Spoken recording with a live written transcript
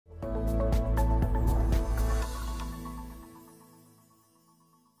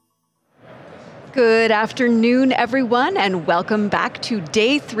Good afternoon, everyone, and welcome back to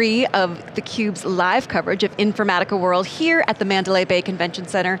day 3 of theCUBE's live coverage of Informatica World here at the Mandalay Bay Convention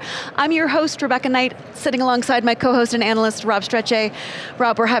Center. I'm your host, Rebecca Knight, sitting alongside my co-host and analyst, Rob Strechay.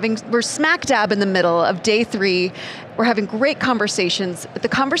 Rob, we're smack dab in the middle of day 3. We're having great conversations, but the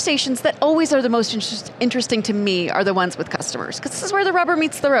conversations that always are the most interesting to me are the ones with customers, because this is where the rubber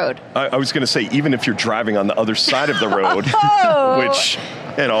meets the road. I was going to say, even if you're driving on the other side of the road, which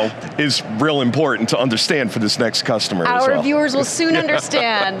is real important to understand for this next customer as well. Our viewers will soon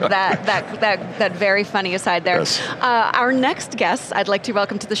understand that very funny aside there. Yes. Our next guest, I'd like to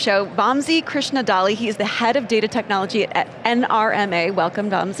welcome to the show, Vamsi Krishna Dhalli. He is the head of data technology at NRMA.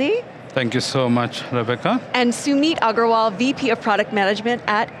 Welcome, Vamsi. Thank you so much, Rebecca. And Sumeet Agrawal, VP of Product Management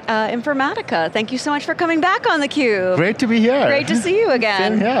at Informatica. Thank you so much for coming back on theCUBE. Great to be here. Great to see you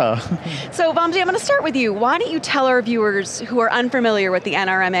again. Same here. So Vamsi, I'm going to start with you. Why don't you tell our viewers who are unfamiliar with the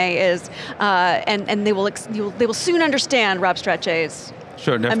NRMA is, and they will soon understand Rob Strechay's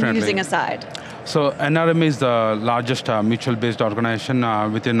amusing aside. So NRMA is the largest mutual-based organization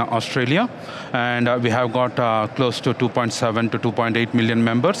within Australia, and we have got close to 2.7 to 2.8 million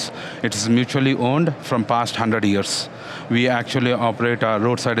members. It is mutually owned from past 100 years. We actually operate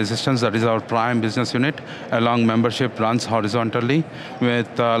roadside assistance, that is our prime business unit. Along membership runs horizontally with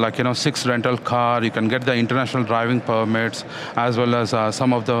 6 rental car. You can get the international driving permits, as well as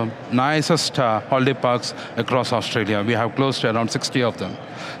some of the nicest holiday parks across Australia. We have close to around 60 of them.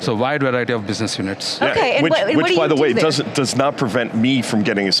 So wide variety of business units. Okay, yeah, which by the way, there? does not prevent me from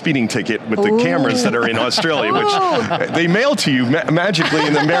getting a speeding ticket with the cameras that are in Australia, which they mail to you magically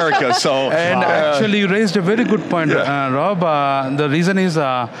in America. So and actually, you raised a very good point, Rob. The reason is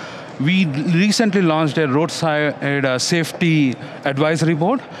we recently launched a roadside safety advisory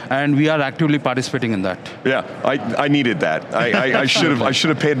board, and we are actively participating in that. Yeah, I needed that. I should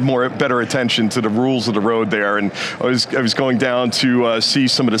have paid better attention to the rules of the road there, and I was going down to see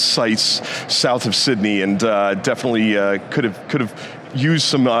some of the sites south of Sydney, and definitely could have used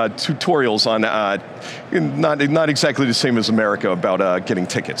some tutorials on not exactly the same as America about getting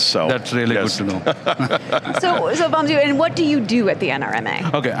tickets. So that's really good to know. So Vamsi, and what do you do at the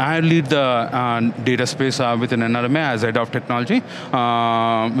NRMA? Okay, I lead the data space within NRMA as head of technology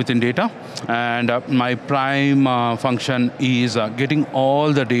within data, and my prime function is getting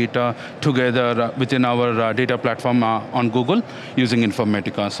all the data together within our data platform on Google using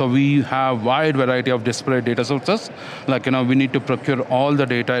Informatica. So we have wide variety of disparate data sources. We need to procure all the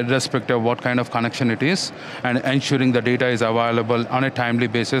data irrespective of what kind of connection it is, and ensuring the data is available on a timely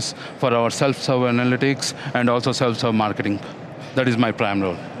basis for our self-serve analytics and also self-serve marketing. That is my prime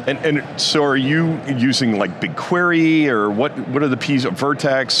role. And so are you using BigQuery, or what are the pieces of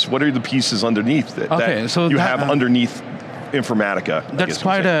Vertex? What are the pieces underneath that you have underneath Informatica? That's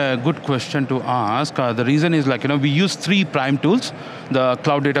quite a good question to ask. The reason is we use 3 prime tools: the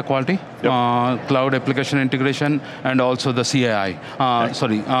cloud data quality, cloud application integration, and also the CAI.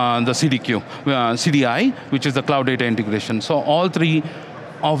 The CDQ, CDI, which is the cloud data integration. So all 3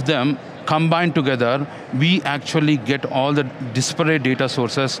 of them combined together, we actually get all the disparate data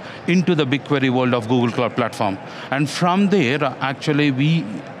sources into the BigQuery world of Google Cloud Platform. And from there, actually, we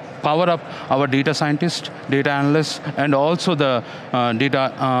power up our data scientists, data analysts, and also the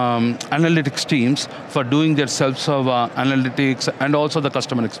data analytics teams for doing their self-serve analytics and also the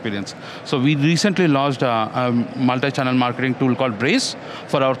customer experience. So we recently launched a multi-channel marketing tool called Brace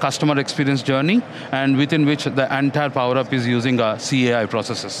for our customer experience journey, and within which the entire power-up is using CAI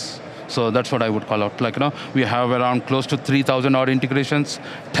processes. So that's what I would call out. We have around close to 3,000 odd integrations,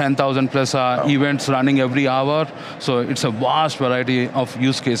 10,000 plus events running every hour. So it's a vast variety of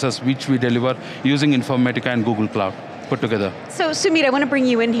use cases which we deliver using Informatica and Google Cloud put together. So Sumeet, I want to bring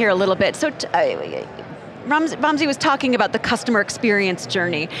you in here a little bit. So Vamsi was talking about the customer experience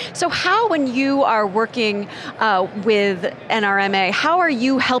journey. So how, when you are working with NRMA, how are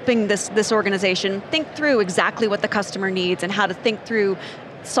you helping this organization think through exactly what the customer needs and how to think through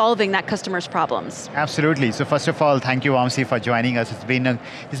solving that customer's problems? Absolutely. So first of all, thank you, Vamsi, for joining us. It's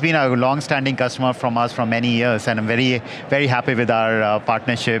been a long-standing customer from us for many years, and I'm very, very happy with our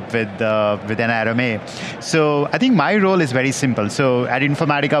partnership with NRMA. So I think my role is very simple. So at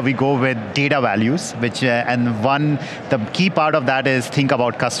Informatica, we go with data values, which the key part of that is think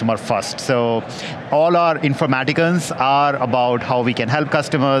about customer first. So all our Informaticans are about how we can help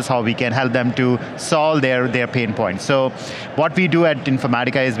customers, how we can help them to solve their pain points. So what we do at Informatica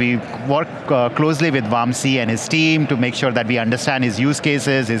Informatica is we work closely with Vamsi and his team to make sure that we understand his use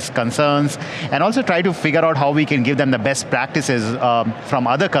cases, his concerns, and also try to figure out how we can give them the best practices from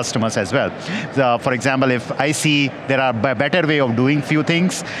other customers as well. For example, if I see there are a better way of doing few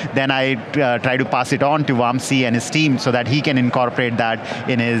things, then I try to pass it on to Vamsi and his team so that he can incorporate that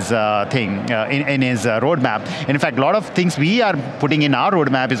in his in his roadmap. And in fact, a lot of things we are putting in our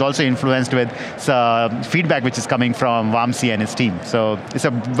roadmap is also influenced with feedback which is coming from Vamsi and his team. So it's a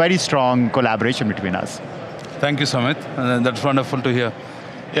very strong collaboration between us. Thank you, Sumeet. That's wonderful to hear.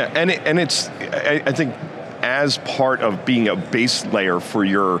 Yeah, and it's, I think, as part of being a base layer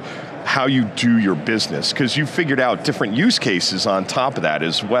for how you do your business, because you figured out different use cases on top of that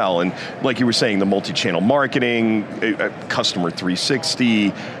as well. And like you were saying, the multi-channel marketing, customer 360,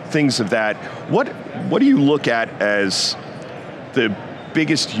 things of that. What do you look at as the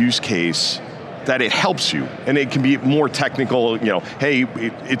biggest use case that it helps you? And it can be more technical, hey,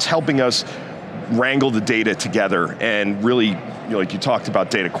 it's helping us wrangle the data together and really, like you talked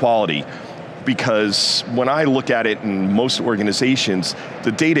about data quality. Because when I look at it in most organizations,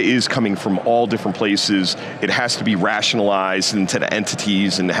 the data is coming from all different places. It has to be rationalized into the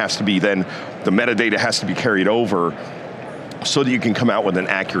entities, and it has to be then, the metadata has to be carried over so that you can come out with an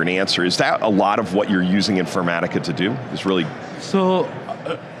accurate answer. Is that a lot of what you're using Informatica to do? Is really? So,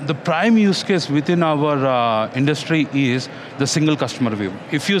 the prime use case within our industry is the single customer view.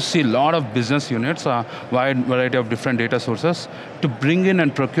 If you see a lot of business units, a wide variety of different data sources, to bring in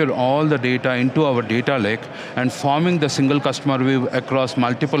and procure all the data into our data lake and forming the single customer view across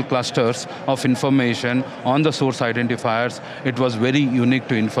multiple clusters of information on the source identifiers, it was very unique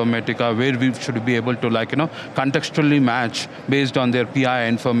to Informatica, where we should be able to contextually match based on their PI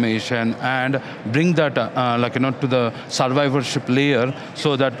information and bring that to the survivorship layer,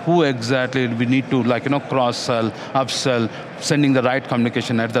 so that who exactly we need to cross-sell, upsell, sending the right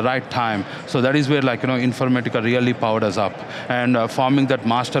communication at the right time. So that is where Informatica really powered us up, and forming that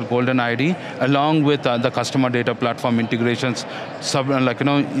master golden ID along with the customer data platform integrations,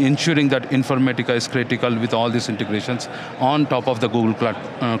 ensuring that Informatica is critical with all these integrations on top of the Google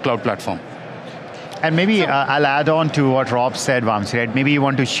Cloud platform. And maybe I'll add on to what Rob said, Vamsi, right? Maybe you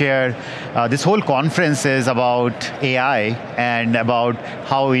want to share, this whole conference is about AI and about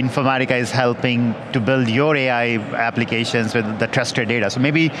how Informatica is helping to build your AI applications with the trusted data. So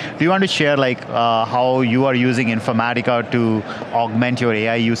maybe, do you want to share how you are using Informatica to augment your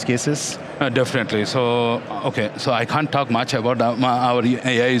AI use cases? Definitely. So, okay, so I can't talk much about our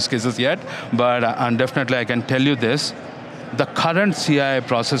AI use cases yet, but definitely I can tell you this. The current CI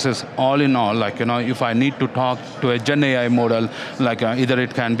processes, all in all, if I need to talk to a Gen AI model, either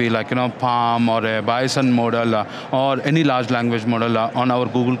it can be Palm or a Bison model or any large language model on our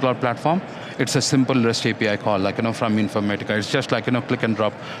Google Cloud platform, it's a simple REST API call, from Informatica. It's just click and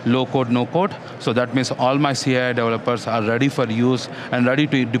drop, low code, no code. So that means all my CI developers are ready for use and ready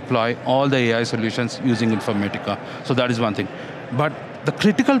to deploy all the AI solutions using Informatica. So that is one thing. But the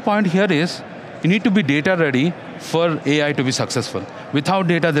critical point here is, you need to be data ready for AI to be successful. Without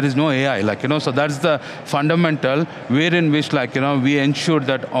data, there is no AI, so that's the fundamental, wherein which, we ensure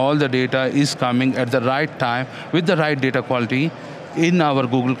that all the data is coming at the right time with the right data quality in our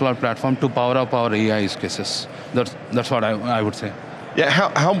Google Cloud platform to power up our AI use cases. That's what I would say. Yeah,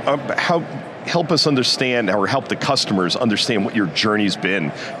 how help us understand, or help the customers understand what your journey's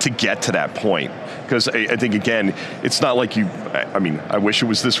been to get to that point. Because I think, again, it's not like I wish it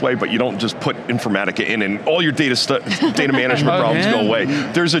was this way, but you don't just put Informatica in and all your data management problems go away.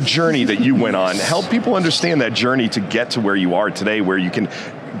 There's a journey that you went on. Help people understand that journey to get to where you are today, where you can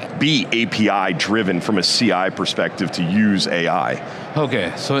be API driven from a CI perspective to use AI.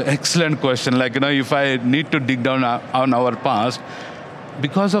 Okay, so excellent question. If I need to dig down on our past,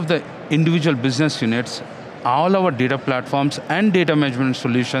 because of the individual business units, all our data platforms and data management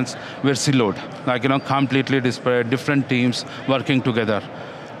solutions were siloed, completely disparate, different teams working together.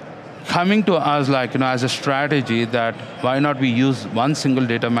 Coming to us as a strategy that why not we use one single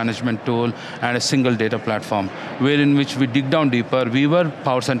data management tool and a single data platform, wherein which we dig down deeper. We were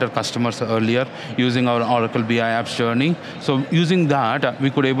Power Center customers earlier using our Oracle BI apps journey. So using that,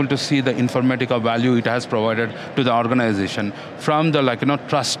 we could able to see the Informatica value it has provided to the organization. From the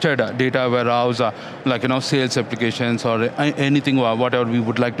trusted data warehouse, sales applications or anything, whatever we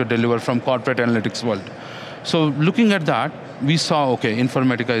would like to deliver from corporate analytics world. So looking at that, we saw, okay,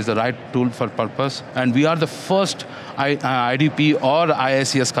 Informatica is the right tool for purpose, and we are the first IDP or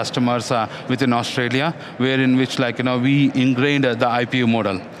ISCS customers within Australia, where in which we ingrained the IPU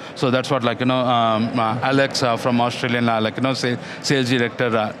model. So that's what Alex from Australian sales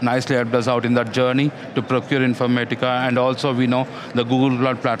director nicely helped us out in that journey to procure Informatica, and also we know the Google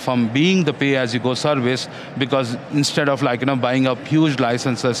Cloud Platform being the pay-as-you-go service, because instead of buying up huge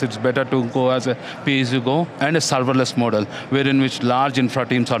licenses, it's better to go as a pay-as-you-go and a serverless model, wherein which large infra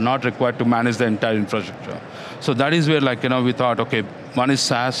teams are not required to manage the entire infrastructure. So that is where we thought, okay, one is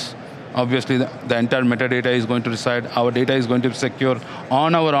SaaS. Obviously, the entire metadata is going to reside. Our data is going to be secure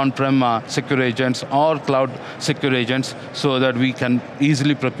on our on-prem secure agents or cloud secure agents, so that we can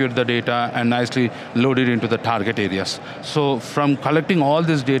easily procure the data and nicely load it into the target areas. So from collecting all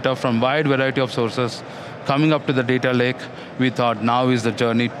this data from wide variety of sources, coming up to the data lake, we thought now is the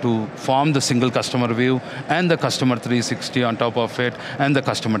journey to form the single customer view and the customer 360 on top of it, and the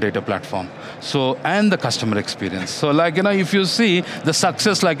customer data platform. So, and the customer experience. So if you see, the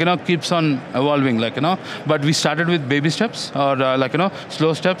success keeps on evolving, but we started with baby steps, or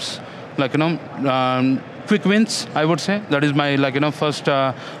slow steps, quick wins, I would say. That is my first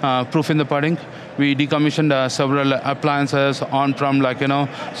proof in the pudding. We decommissioned several appliances on-prem,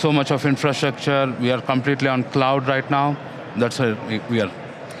 so much of infrastructure. We are completely on cloud right now. That's where we are.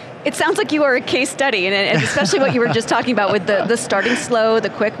 It sounds like you are a case study, and especially what you were just talking about with the starting slow, the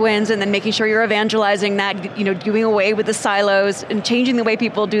quick wins, and then making sure you're evangelizing that, doing away with the silos and changing the way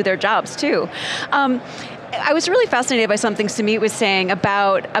people do their jobs too. I was really fascinated by something Sumeet was saying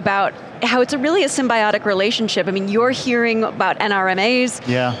about how it's really a symbiotic relationship. I mean, you're hearing about NRMA's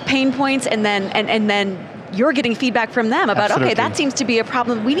pain points, and then you're getting feedback from them about, okay, that seems to be a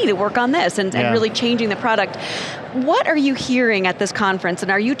problem, we need to work on this, and really changing the product. What are you hearing at this conference,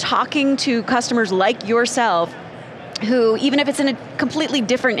 and are you talking to customers like yourself who, even if it's in a completely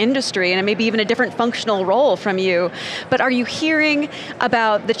different industry and maybe even a different functional role from you, but are you hearing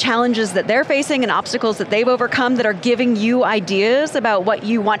about the challenges that they're facing and obstacles that they've overcome that are giving you ideas about what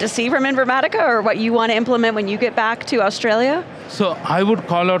you want to see from Informatica or what you want to implement when you get back to Australia? So I would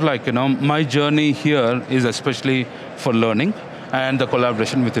call out my journey here is especially for learning and the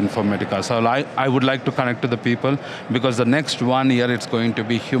collaboration with Informatica. So I would like to connect to the people, because the next 1 year it's going to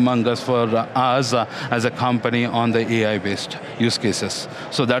be humongous for us as a company on the AI-based use cases.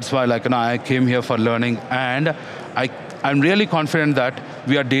 So that's why I came here for learning, and I'm really confident that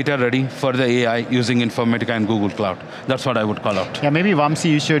we are data ready for the AI using Informatica and Google Cloud. That's what I would call out. Yeah, maybe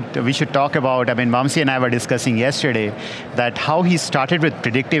Vamsi, we should talk about, Vamsi and I were discussing yesterday that how he started with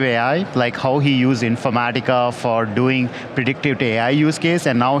predictive AI, like how he used Informatica for doing predictive AI use case,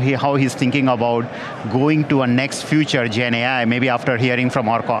 and now how he's thinking about going to a next future Gen AI, maybe after hearing from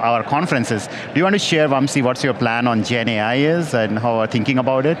our conferences. Do you want to share, Vamsi, what's your plan on Gen AI is and how you're thinking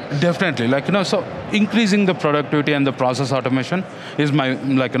about it? Definitely, so increasing the productivity and the process automation is my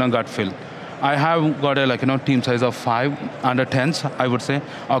gut feel. I have got a team size of 5 under 10s, I would say,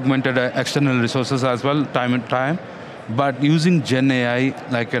 augmented external resources as well, time and time. But using Gen AI,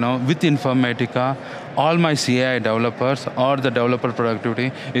 with Informatica, all my CAI developers or the developer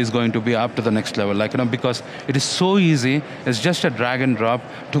productivity is going to be up to the next level, because it is so easy. It's just a drag and drop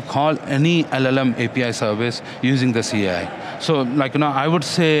to call any LLM API service using the CAI. So, I would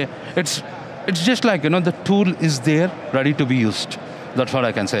say it's just the tool is there, ready to be used. That's what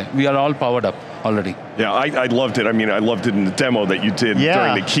I can say. We are all powered up already. Yeah, I loved it. I loved it in the demo that you did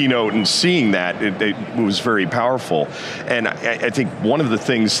during the keynote, and seeing that, it was very powerful. And I think one of the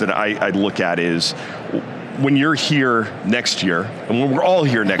things that I look at is, when you're here next year, and when we're all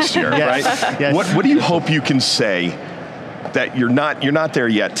here next year, right? Yes. What do you hope you can say that you're not there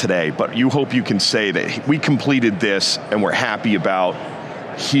yet today, but you hope you can say that we completed this and we're happy about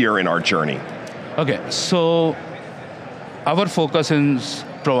here in our journey? Okay, so our focus is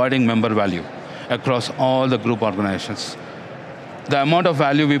providing member value across all the group organizations. The amount of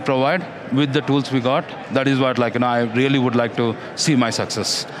value we provide with the tools we got, that is what I really would like to see my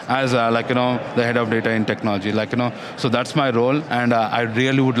success as the head of data in technology. So that's my role, and I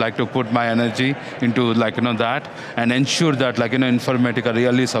really would like to put my energy into that and ensure that Informatica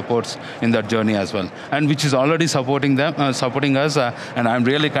really supports in that journey as well, and which is already supporting us, and I'm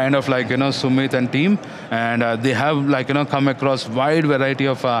really Sumeet and team, and they have come across wide variety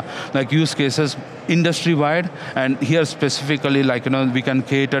of use cases industry-wide, and here specifically we can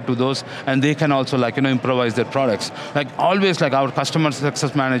cater to those, and they can also improvise their products. Always our customer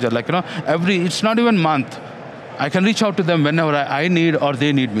success manager, it's not even month, I can reach out to them whenever I need or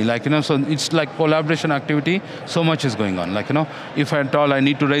they need me. So it's collaboration activity, so much is going on. If at all I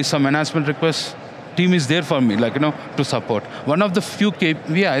need to raise some enhancement requests, team is there for me, to support. One of the few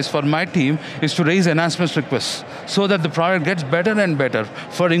KPIs for my team is to raise enhancements requests so that the product gets better and better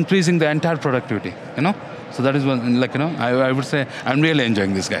for increasing the entire productivity, So that is one, I would say I'm really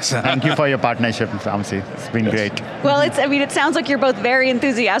enjoying this, guys. Thank you for your partnership, Vamsi. It's been great. Well, it sounds like you're both very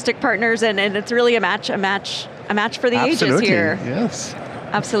enthusiastic partners, and it's really a match for the ages here. Yes.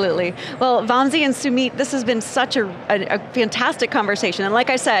 Absolutely. Well, Vamsi and Sumeet, this has been such a fantastic conversation. And like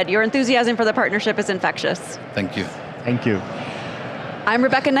I said, your enthusiasm for the partnership is infectious. Thank you. Thank you. I'm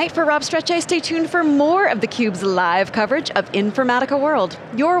Rebecca Knight for Rob Strechay. Stay tuned for more of theCUBE's live coverage of Informatica World.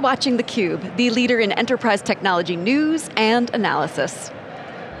 You're watching theCUBE, the leader in enterprise technology news and analysis.